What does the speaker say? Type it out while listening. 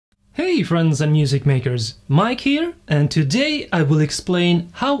Hey friends and music makers, Mike here, and today I will explain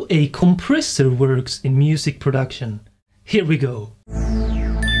how a compressor works in music production. Here we go.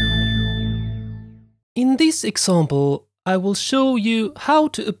 In this example, I will show you how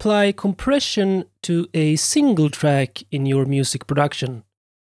to apply compression to a single track in your music production.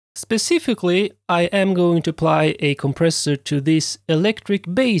 Specifically, I am going to apply a compressor to this electric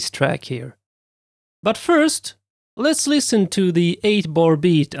bass track here. But first, let's listen to the 8-bar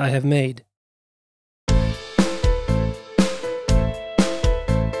beat I have made.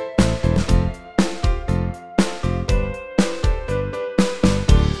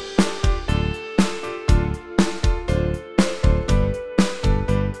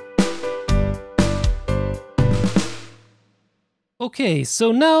 Okay,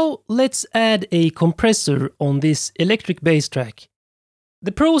 so now let's add a compressor on this electric bass track.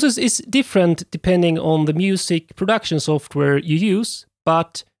 The process is different depending on the music production software you use,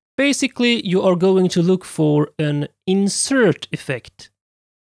 but basically you are going to look for an insert effect.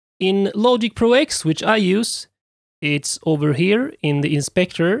 In Logic Pro X, which I use, it's over here in the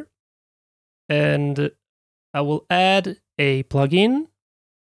inspector, and I will add a plugin,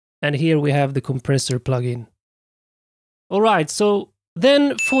 and here we have the compressor plugin. Alright, so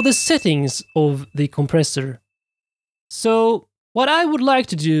then for the settings of the compressor. So what I would like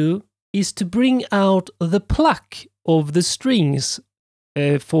to do is to bring out the pluck of the strings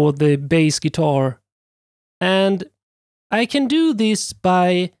for the bass guitar. And I can do this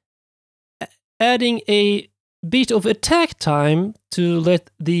by adding a bit of attack time to let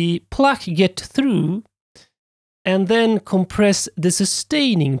the pluck get through and then compress the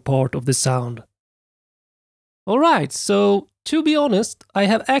sustaining part of the sound. Alright, so to be honest, I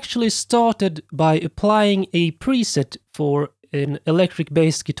have actually started by applying a preset for an electric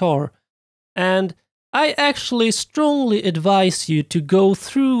bass guitar, and I actually strongly advise you to go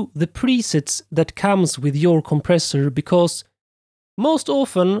through the presets that comes with your compressor, because most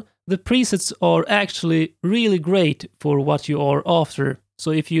often the presets are actually really great for what you are after.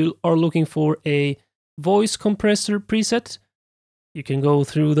 So if you are looking for a voice compressor preset, you can go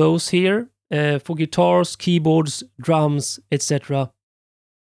through those here. For guitars, keyboards, drums, etc.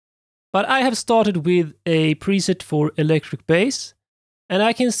 But I have started with a preset for electric bass, and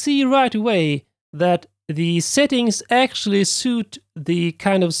I can see right away that the settings actually suit the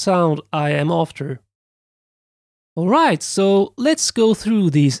kind of sound I am after. Alright, so let's go through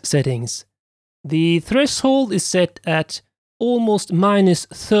these settings. The threshold is set at almost minus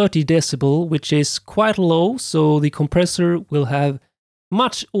 30 decibel, which is quite low, so the compressor will have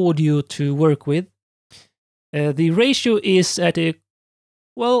much audio to work with. The ratio is at a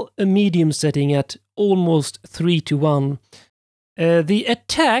medium setting at almost 3:1. The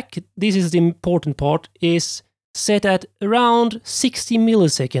attack, this is the important part, is set at around 60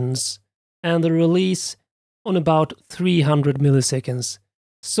 milliseconds and the release on about 300 milliseconds.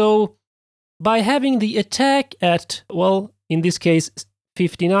 So by having the attack at, in this case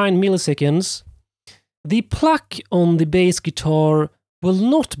 59 milliseconds, the pluck on the bass guitar will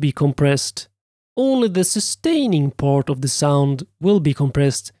not be compressed. Only the sustaining part of the sound will be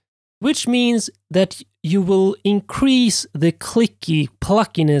compressed, which means that you will increase the clicky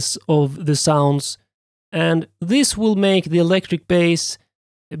pluckiness of the sounds, and this will make the electric bass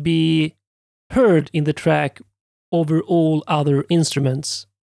be heard in the track over all other instruments.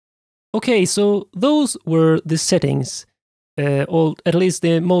 Okay, so those were the settings, or at least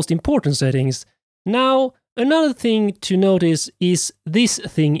the most important settings. Now, another thing to notice is this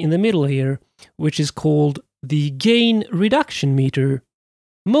thing in the middle here, which is called the gain reduction meter.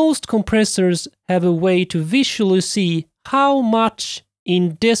 Most compressors have a way to visually see how much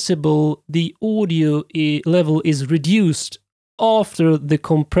in decibel the audio level is reduced after the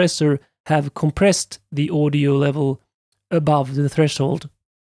compressor have compressed the audio level above the threshold.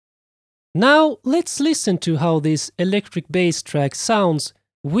 Now let's listen to how this electric bass track sounds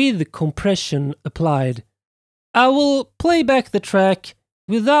with compression applied. I will play back the track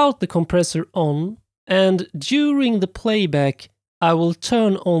without the compressor on, and during the playback I will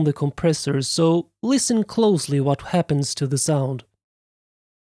turn on the compressor, so listen closely what happens to the sound.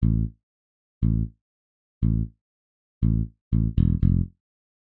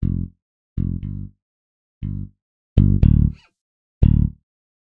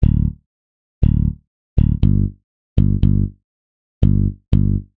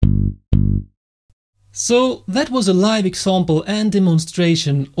 So that was a live example and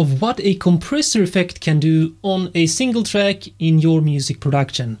demonstration of what a compressor effect can do on a single track in your music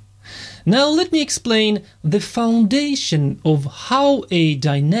production. Now let me explain the foundation of how a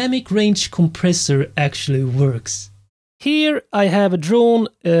dynamic range compressor actually works. Here I have drawn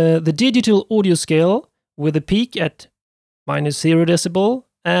the digital audio scale with a peak at -0 decibel,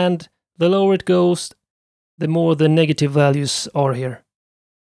 and the lower it goes, the more the negative values are here.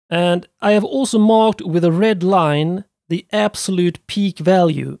 And I have also marked with a red line the absolute peak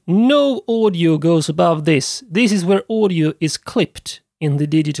value. No audio goes above this. This is where audio is clipped in the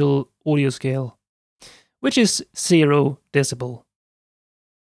digital audio scale, which is 0 decibel.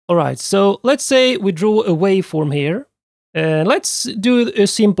 Alright, so let's say we draw a waveform here. Let's do a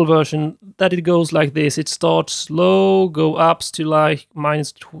simple version that it goes like this. It starts low, go up to like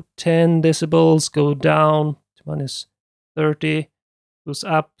 -10 decibels, go down to -30, goes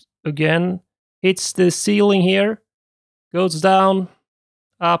up again, hits the ceiling here, goes down,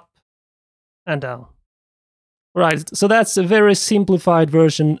 up, and down. Right, so that's a very simplified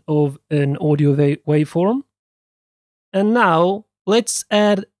version of an audio waveform. And now let's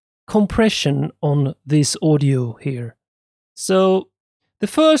add compression on this audio here. So the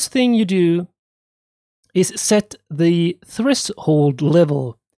first thing you do is set the threshold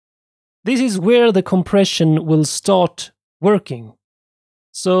level. This is where the compression will start working.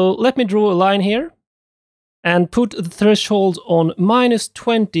 So let me draw a line here and put the threshold on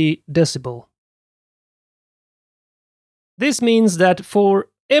 -20 decibel. This means that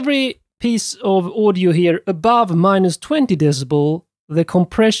for every piece of audio here above -20 decibel, the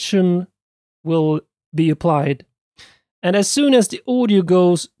compression will be applied. And as soon as the audio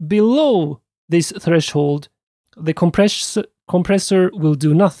goes below this threshold, the compressor will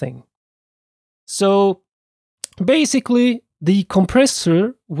do nothing. So basically, the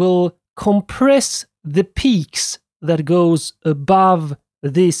compressor will compress the peaks that goes above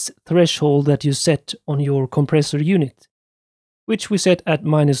this threshold that you set on your compressor unit, which we set at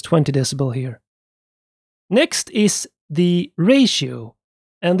 -20 decibel here. Next is the ratio,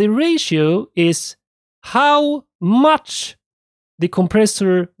 and the ratio is how much the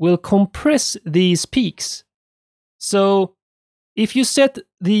compressor will compress these peaks. So if you set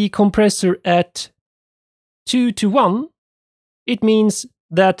the compressor at 2:1, it means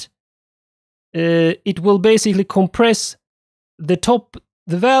that it will basically compress the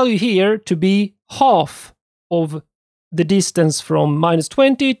value here to be half of the distance from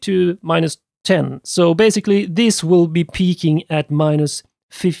 -20 to -10. So basically this will be peaking at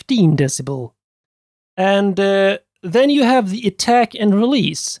 -15 decibel. And then you have the attack and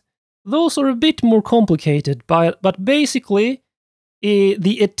release. Those are a bit more complicated, but basically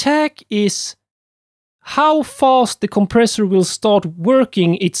the attack is how fast the compressor will start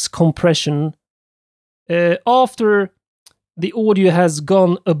working its compression after the audio has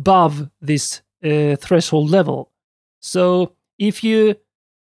gone above this threshold level. So if you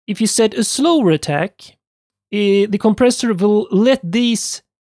set a slower attack, the compressor will let these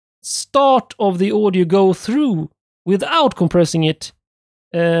start of the audio go through without compressing it.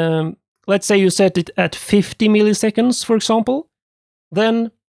 Let's say you set it at 50 milliseconds, for example.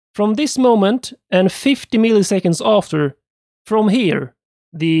 Then from this moment and 50 milliseconds after, from here,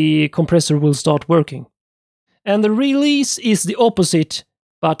 the compressor will start working. And the release is the opposite,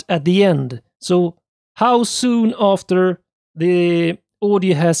 but at the end. So how soon after the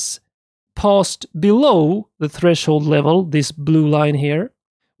audio has passed below the threshold level, this blue line here,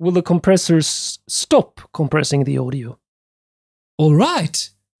 will the compressor stop compressing the audio?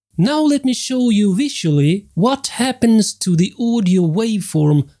 Alright, now let me show you visually what happens to the audio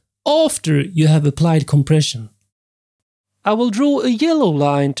waveform after you have applied compression. I will draw a yellow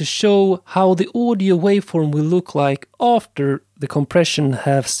line to show how the audio waveform will look like after the compression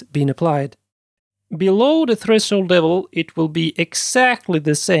has been applied. Below the threshold level, it will be exactly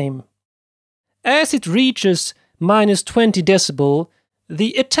the same. As it reaches -20 decibel,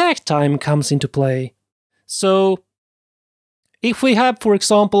 the attack time comes into play. So if we have, for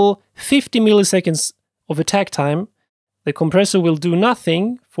example, 50 milliseconds of attack time, the compressor will do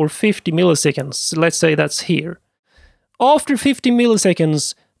nothing for 50 milliseconds. Let's say that's here. After 50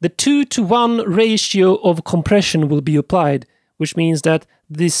 milliseconds, the 2:1 ratio of compression will be applied, which means that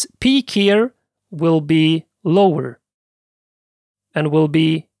this peak here will be lower and will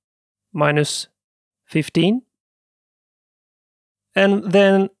be -15. And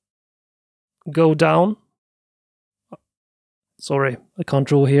then go down. Sorry, I can't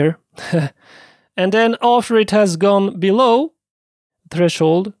draw here. And then after it has gone below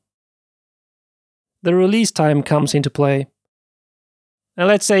threshold, the release time comes into play. And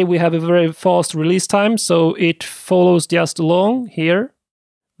let's say we have a very fast release time, so it follows just along here,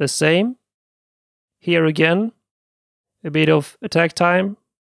 the same. Here again, a bit of attack time,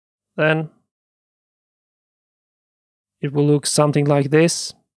 then it will look something like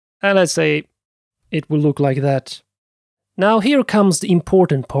this. And let's say it will look like that. Now here comes the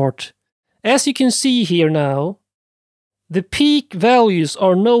important part. As you can see here now, the peak values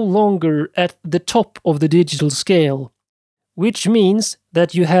are no longer at the top of the digital scale, which means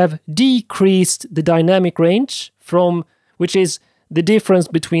that you have decreased the dynamic range from, which is the difference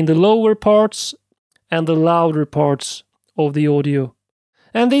between the lower parts and the louder parts of the audio.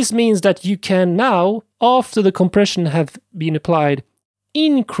 And this means that you can now, after the compression have been applied,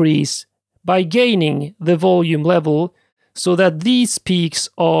 increase by gaining the volume level so that these peaks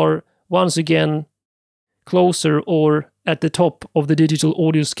are once again closer or at the top of the digital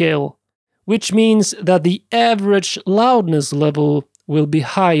audio scale, which means that the average loudness level will be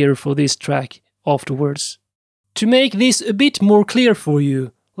higher for this track afterwards. To make this a bit more clear for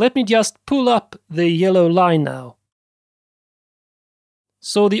you, let me just pull up the yellow line now.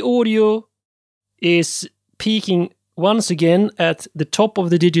 So the audio is peaking once again at the top of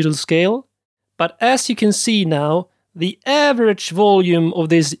the digital scale, but as you can see now, the average volume of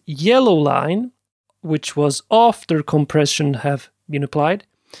this yellow line, which was after compression have been applied,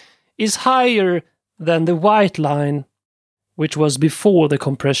 is higher than the white line, which was before the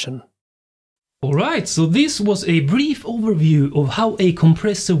compression. Alright, so this was a brief overview of how a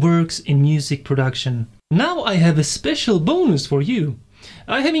compressor works in music production. Now I have a special bonus for you.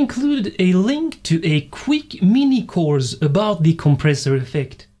 I have included a link to a quick mini course about the compressor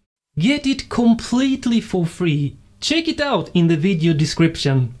effect. Get it completely for free. Check it out in the video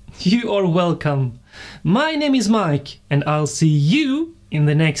description. You are welcome. My name is Mike, and I'll see you in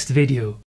the next video.